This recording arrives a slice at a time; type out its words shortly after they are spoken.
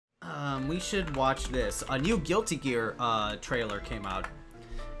we should watch this. A new Guilty Gear trailer came out,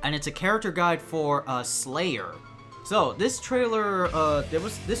 and it's a character guide for Slayer. So this trailer,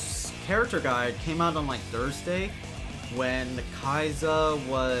 this character guide came out on like Thursday, when Khaiza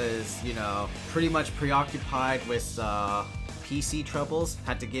was, you know, pretty much preoccupied with PC troubles.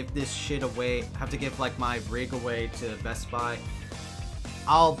 Had to give this shit away. Have to give like my rig away to Best Buy.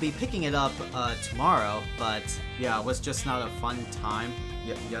 I'll be picking it up tomorrow, but yeah, it was just not a fun time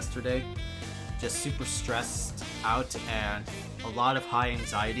yesterday. Just super stressed out and a lot of high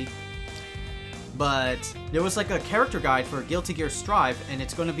anxiety. But there was like a character guide for Guilty Gear Strive, and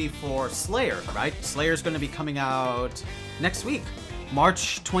it's going to be for Slayer, right? Slayer's going to be coming out next week,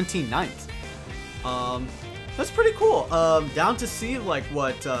 March 29th. That's pretty cool. Down to see like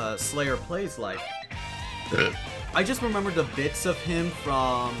what Slayer plays like. I just remember the bits of him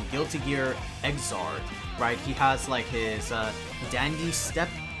from Guilty Gear Xrd, right? He has like his dandy step,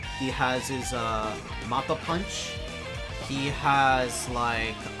 he has his Mappa punch, he has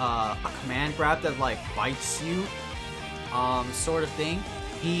like a command grab that like bites you, sort of thing.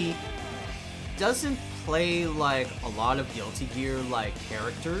 He doesn't play like a lot of Guilty Gear like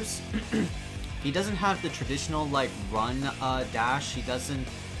characters. He doesn't have the traditional like run dash. He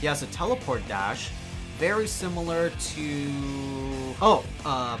has a teleport dash. Very similar to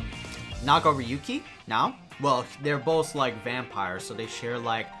Naga Ryuki now. Well, they're both like vampires, so they share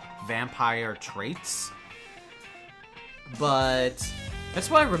like vampire traits. But that's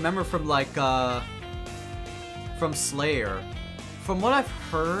what I remember from like from Slayer. From what I've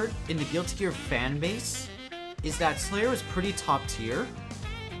heard in the Guilty Gear fan base, is that Slayer is pretty top tier.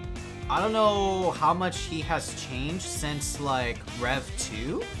 I don't know how much he has changed since like Rev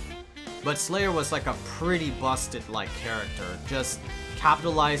 2. But Slayer was like a pretty busted like character, just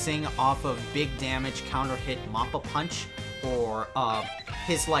capitalizing off of big damage counter hit Mappa punch or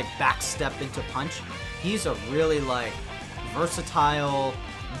his like backstep into punch. He's a really like versatile,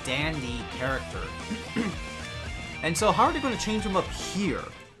 dandy character. And so how are they going to change him up here?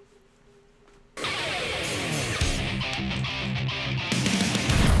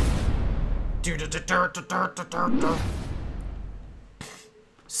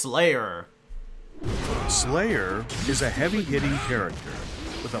 Slayer. Slayer is a heavy-hitting character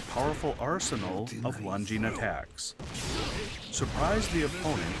with a powerful arsenal of lunging attacks. Surprise the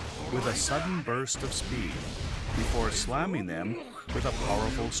opponent with a sudden burst of speed before slamming them with a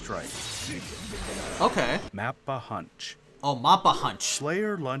powerful strike. Okay. Mappa Hunch. Oh, Mappa Hunch.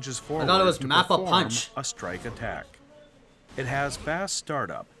 Slayer lunges forward I thought it was to Mappa perform Punch. a strike attack. It has fast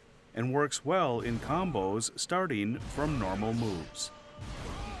startup and works well in combos starting from normal moves.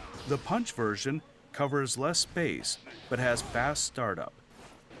 The punch version covers less space but has fast startup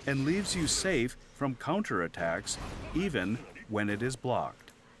and leaves you safe from counterattacks even when it is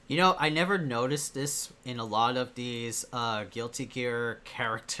blocked. You know, I never noticed this in a lot of these Guilty Gear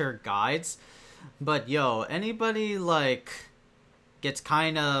character guides, but yo, anybody like gets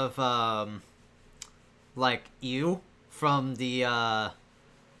kind of like ew from the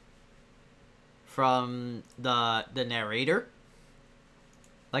narrator?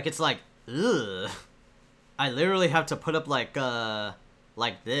 Like, it's like, ugh. I literally have to put up like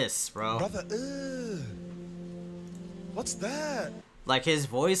this, bro. Brother, ugh. What's that? Like, his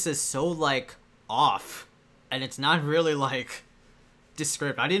voice is so like off, and it's not really like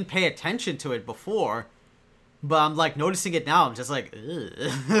descriptive. I didn't pay attention to it before, but I'm like noticing it now. I'm just like,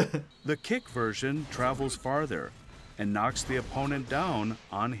 ugh. The kick version travels farther and knocks the opponent down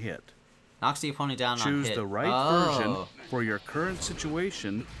on hit. Knocks the opponent down on hit. Choose the right version for your current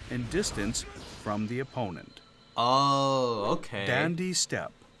situation and distance from the opponent. Oh, okay. Dandy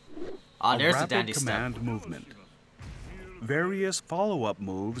Step. Ah, there's the rapid dandy command step. movement. Various follow-up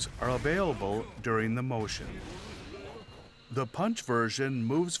moves are available during the motion. The punch version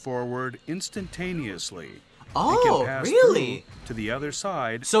moves forward instantaneously. Oh, and can pass really? through to the other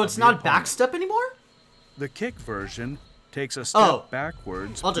side. So of it's the not opponent. backstep anymore? The kick version takes a step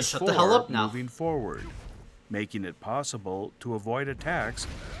backwards I'll just shut the before hell up now. moving forward, making it possible to avoid attacks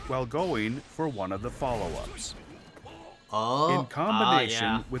while going for one of the follow-ups. Oh, In combination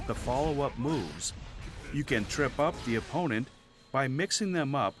yeah. with the follow-up moves, you can trip up the opponent by mixing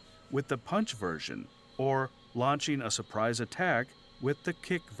them up with the punch version or launching a surprise attack with the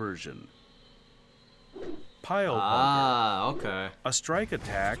kick version. Pile Bunker. Okay. A strike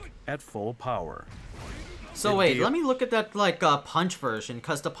attack at full power. So wait, let me look at that like punch version,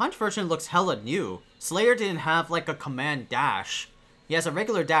 because the punch version looks hella new. Slayer didn't have like a command dash. He has a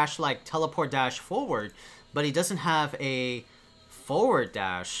regular dash like teleport dash forward, but he doesn't have a forward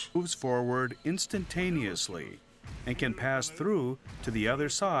dash. Moves forward instantaneously and can pass through to the other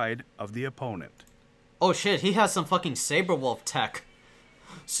side of the opponent. Oh shit, he has some fucking Saberwolf tech.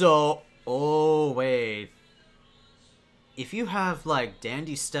 So, oh wait. If you have like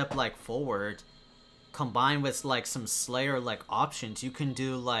Dandy Step like forward, combined with like some Slayer like options, you can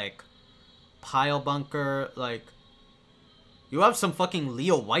do like Pile Bunker, like... You have some fucking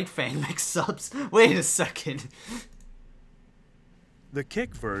Leo Whitefang mix-ups. Wait a second. The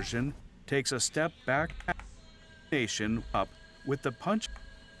kick version takes a step back nation up with the punch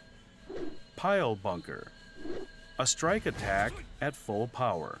Pile Bunker, a strike attack at full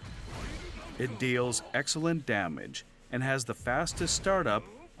power. It deals excellent damage and has the fastest startup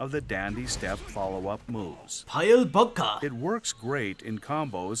of the Dandy Step follow-up moves. Pile Bunker. It works great in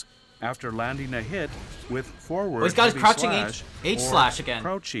combos after landing a hit with forward he's got his heavy crouching slash H or slash again.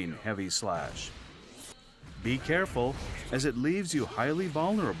 Crouching heavy slash. Be careful, as it leaves you highly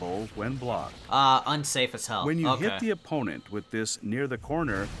vulnerable when blocked. Unsafe as hell. When you Okay. hit the opponent with this near the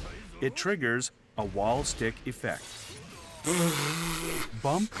corner, it triggers a wall stick effect.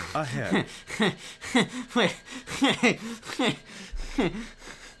 Bump ahead. Wait.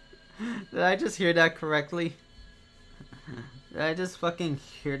 Did I just hear that correctly? Did I just fucking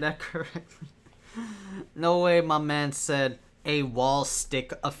hear that correctly? No way my man said a wall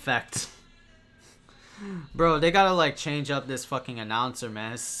stick effect. Bro, they gotta like change up this fucking announcer,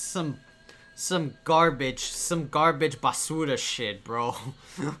 man. It's some garbage basura shit, bro.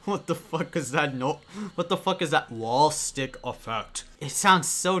 What the fuck is that? No, what the fuck is that wall stick effect? It sounds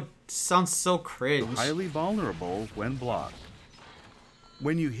so cringe. Highly vulnerable when blocked.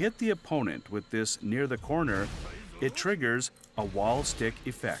 When you hit the opponent with this near the corner, it triggers a wall stick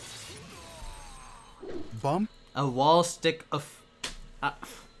effect. Bump. A wall stick of...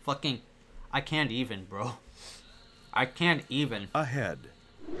 fucking... I can't even, bro. I can't even. Ahead.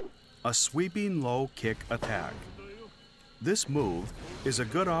 A sweeping low kick attack. This move is a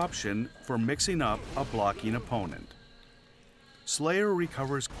good option for mixing up a blocking opponent. Slayer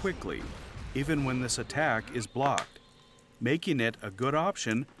recovers quickly, even when this attack is blocked, making it a good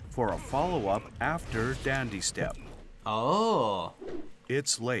option for a follow-up after Dandy Step. Oh.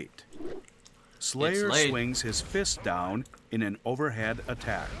 It's late. Slayer late. swings his fist down in an overhead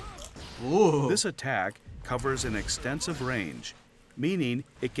attack. Ooh. This attack covers an extensive range, meaning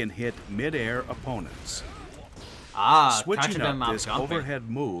it can hit mid-air opponents. Switching catching them up out this jumping. overhead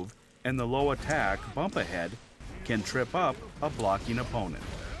move and the low attack bump ahead can trip up a blocking opponent.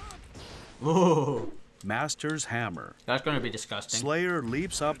 Ooh. Master's Hammer. That's gonna be disgusting. Slayer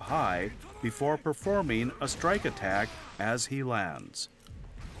leaps up high before performing a strike attack as he lands.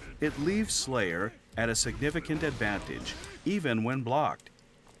 It leaves Slayer at a significant advantage, even when blocked,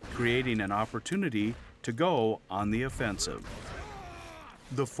 creating an opportunity to go on the offensive.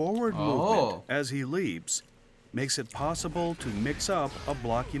 The forward movement as he leaps makes it possible to mix up a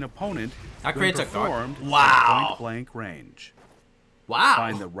blocking opponent That when creates a guard. performed Wow. at point-blank range. Wow.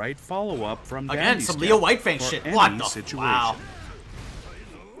 Find the right follow-up from Again, Dandy some Step Leo Whitefang for shit. any What the? situation. Wow.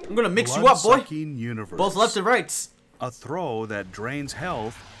 I'm gonna mix you up, boy. Blood-sucking universe. Both left and rights. A throw that drains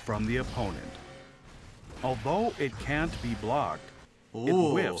health from the opponent. Although it can't be blocked, it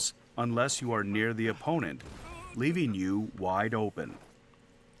Ooh. whiffs unless you are near the opponent, leaving you wide open.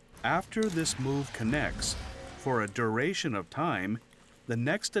 After this move connects, for a duration of time, the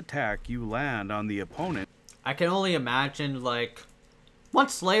next attack you land on the opponent... I can only imagine, like,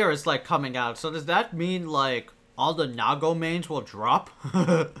 once Slayer is, like, coming out, so does that mean, like, all the Nago mains will drop?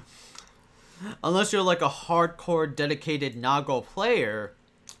 Unless you're, like, a hardcore dedicated Nago player.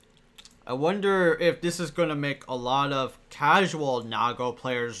 I wonder if this is gonna make a lot of casual Nago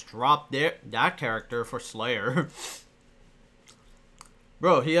players drop that character for Slayer.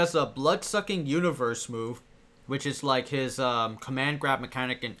 Bro, he has a blood-sucking universe move, which is like his command grab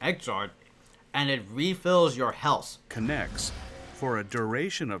mechanic in Exard, and it refills your health. Connects. For a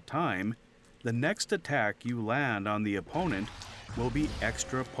duration of time, the next attack you land on the opponent will be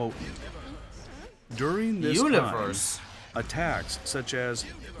extra potent. During this Universe. time, attacks such as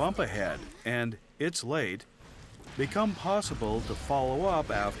Bump Ahead and It's Late become possible to follow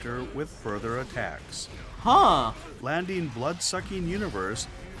up after with further attacks. Huh. Landing Blood-Sucking Universe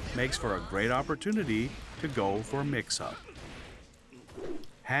makes for a great opportunity to go for mix-up.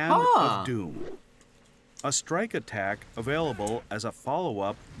 Hand of Doom. A strike attack available as a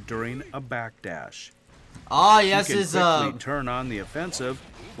follow-up during a backdash. Ah, yes, You can is quickly turn on the offensive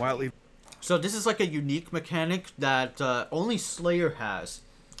while... So this is like a unique mechanic that only Slayer has.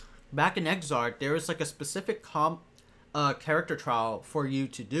 Back in Exarch, there is like a specific character trial for you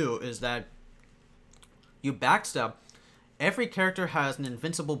to do, is that you backstep. Every character has an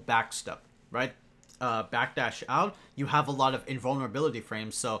invincible backstep, right? backdash out, you have a lot of invulnerability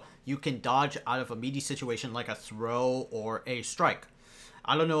frames, so you can dodge out of a meaty situation like a throw or a strike.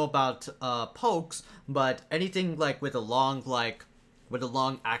 I don't know about pokes, but anything like with a long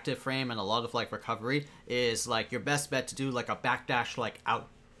active frame and a lot of like recovery is like your best bet to do like a backdash like out.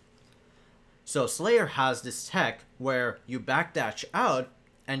 So Slayer has this tech where you backdash out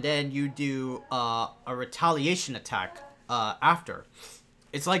and then you do a retaliation attack after.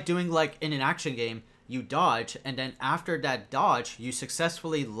 It's like doing like in an action game, you dodge, and then after that dodge, you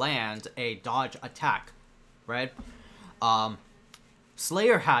successfully land a dodge attack, right?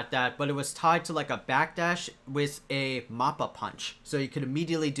 Slayer had that, but it was tied to like a backdash with a Mappa punch. So you could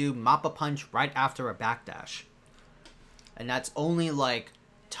immediately do Mappa punch right after a backdash. And that's only like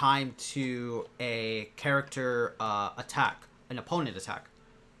timed to a character attack, an opponent attack.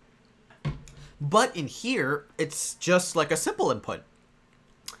 But in here, it's just like a simple input.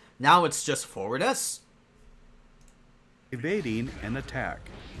 Now it's just forward S. Evading an attack.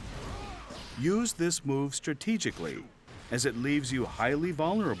 Use this move strategically, as it leaves you highly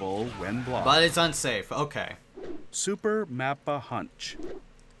vulnerable when blocked. But it's unsafe, okay. Super Mappa Hunch.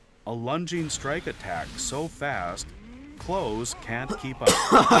 A lunging strike attack so fast, clothes can't keep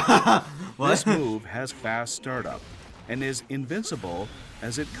up. This move has fast startup, and is invincible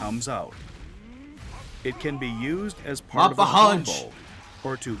as it comes out. It can be used as part of a combo,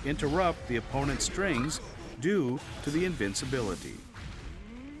 or to interrupt the opponent's strings due to the invincibility.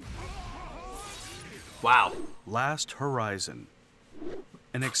 Wow. Last Horizon.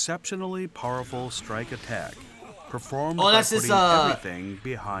 An exceptionally powerful strike attack, performed by putting everything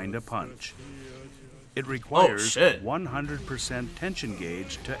behind a punch. It requires 100% tension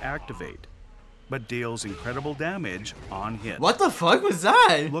gauge to activate, but deals incredible damage on hit. What the fuck was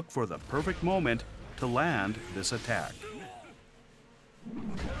that? Look for the perfect moment to land this attack.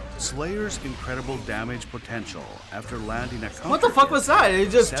 Slayer's incredible damage potential after landing a counter. What the fuck was that? It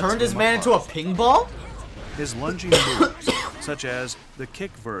just turned his man into a ping ball? His lunging moves, such as the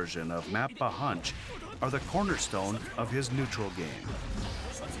kick version of Mappa Hunch, are the cornerstone of his neutral game.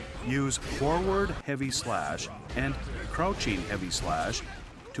 Use forward heavy slash and crouching heavy slash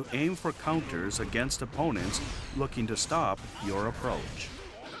to aim for counters against opponents looking to stop your approach.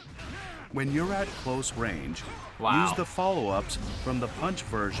 When you're at close range, use the follow-ups from the punch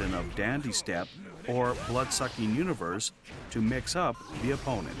version of Dandy Step or Blood-Sucking Universe to mix up the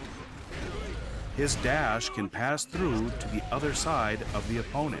opponent. His dash can pass through to the other side of the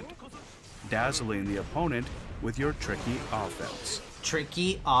opponent, dazzling the opponent with your tricky offense.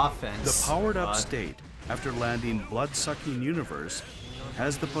 Tricky offense. The powered-up state after landing Blood-Sucking Universe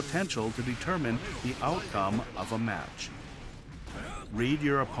has the potential to determine the outcome of a match. Read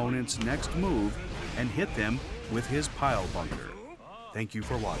your opponent's next move and hit them with his pile bunker. Thank you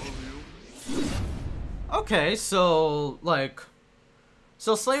for watching. Okay, so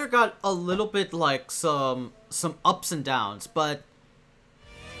Slayer got a little bit like some ups and downs, but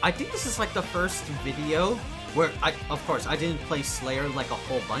I think this is like the first video where of course I didn't play Slayer like a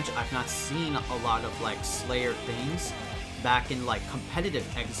whole bunch. I've not seen a lot of like Slayer things back in like competitive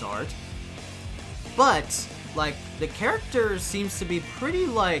Exart, but like the character seems to be pretty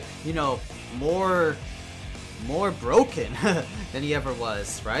like, you know, more broken than he ever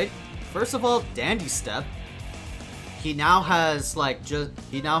was, right? First of all, Dandy Step. He now has like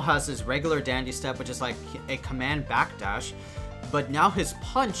his regular Dandy Step, which is like a command backdash, but now his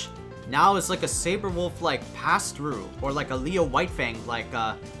punch now is like a Saberwolf like pass through, or like a Leo Whitefang like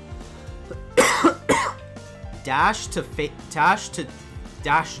dash through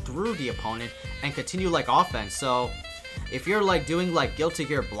the opponent and continue like offense. So if you're like doing like Guilty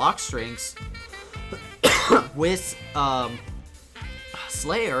Gear block strings with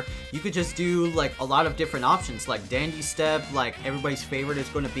Slayer, you could just do like a lot of different options, like Dandy Step. Like everybody's favorite is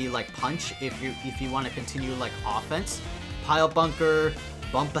going to be like punch if you want to continue like offense, pile bunker,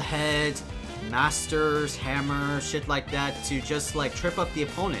 bump ahead, masters, hammer, shit like that to just like trip up the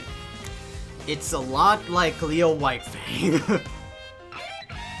opponent. It's a lot like Leo Whitefang.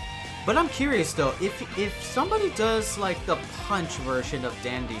 But I'm curious though, if somebody does like the punch version of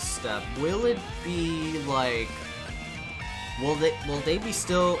Dandy Step, will it be like, will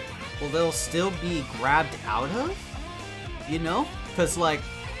they'll still be grabbed out of? You know? Because like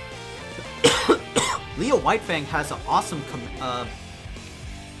Leo Whitefang has an awesome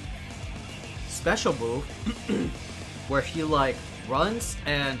special move where he like runs,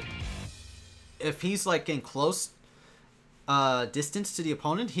 and if he's like in close distance to the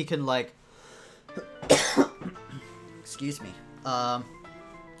opponent, he can like excuse me,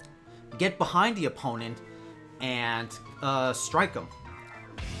 get behind the opponent and strike him.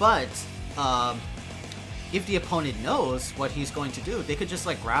 But if the opponent knows what he's going to do, they could just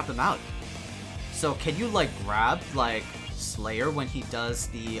like grab him out. So can you like grab like Slayer when he does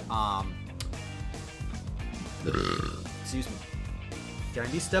the excuse me.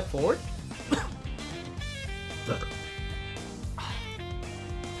 Can you step forward?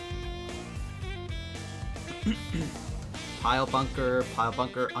 Pile bunker,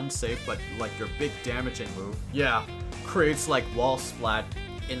 unsafe, but like your big damaging move. Yeah, creates like wall splat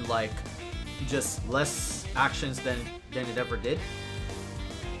in like just less actions than it ever did.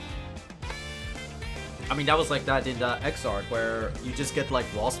 I mean, that was like that in the Xrd, where you just get like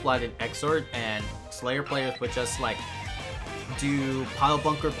wall splat in Xrd, and Slayer players would just like do pile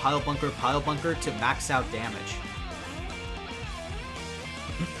bunker to max out damage.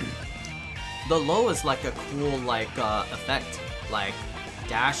 The low is like a cool like effect, like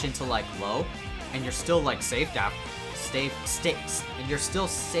dash into like low, and you're still like safe and you're still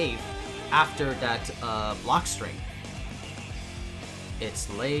safe after that block string. It's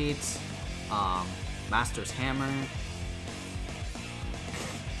late, Master's Hammer.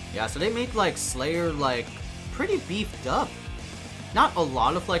 Yeah, so they made like Slayer like pretty beefed up. Not a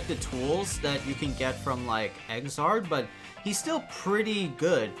lot of like the tools that you can get from like Xrd, but he's still pretty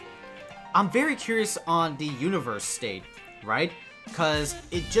good. I'm very curious on the universe state, right? Because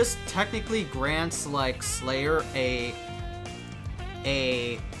it just technically grants like Slayer a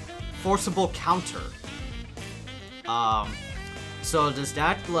forcible counter. So does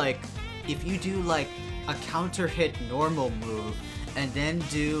that like, if you do like a counter hit normal move and then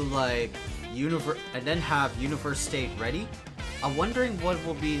do like and then have universe state ready, I'm wondering what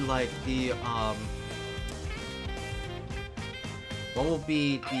will be like the what will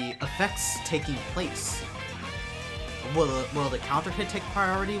be the effects taking place? Will the counter hit take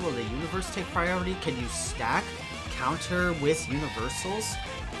priority? Will the universe take priority? Can you stack counter with universals?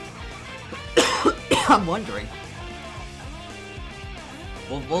 I'm wondering.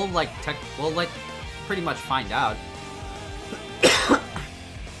 We'll pretty much find out.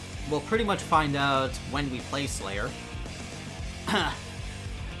 We'll pretty much find out when we play Slayer.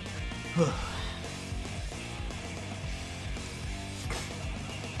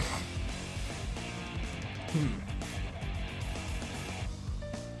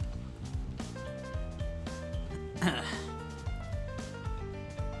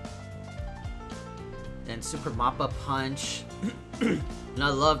 Then Super Mappa Punch. And I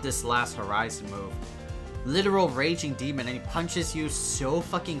love this last Horizon move. Literal Raging Demon, and he punches you so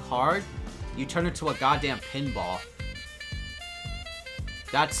fucking hard, you turn into a goddamn pinball.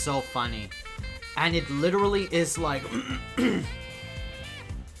 That's so funny. And it literally is like...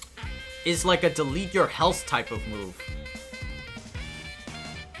 is like a delete your health type of move.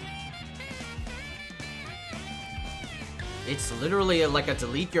 It's literally like a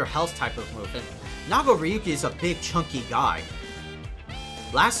delete your health type of move. And Nago Ryuki is a big chunky guy.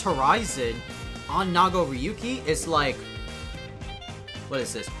 Last Horizon on Nago Ryuki is like, what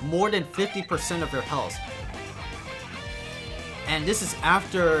is this? More than 50% of your health. And this is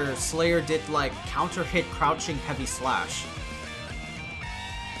after Slayer did like counter hit crouching heavy slash.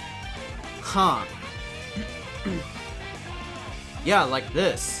 Huh. Yeah, like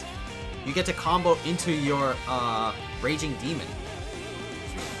this. You get to combo into your Raging Demon.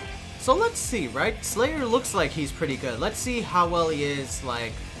 So let's see, right? Slayer looks like he's pretty good. Let's see how well he is,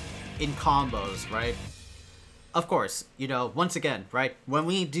 like, in combos, right? Of course, you know, once again, right? When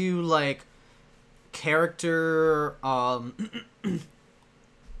we do, like, character,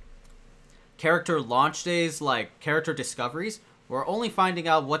 character launch days, like, character discoveries, we're only finding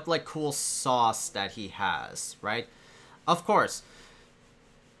out what, like, cool sauce that he has, right? Of course,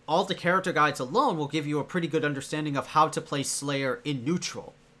 all the character guides alone will give you a pretty good understanding of how to play Slayer in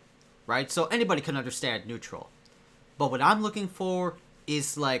neutral. Right? So anybody can understand neutral. But what I'm looking for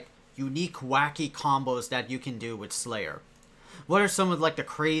is like unique wacky combos that you can do with Slayer. What are some of like the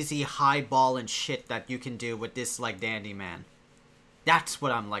crazy high ball and shit that you can do with this like dandy man? That's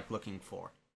what I'm like looking for.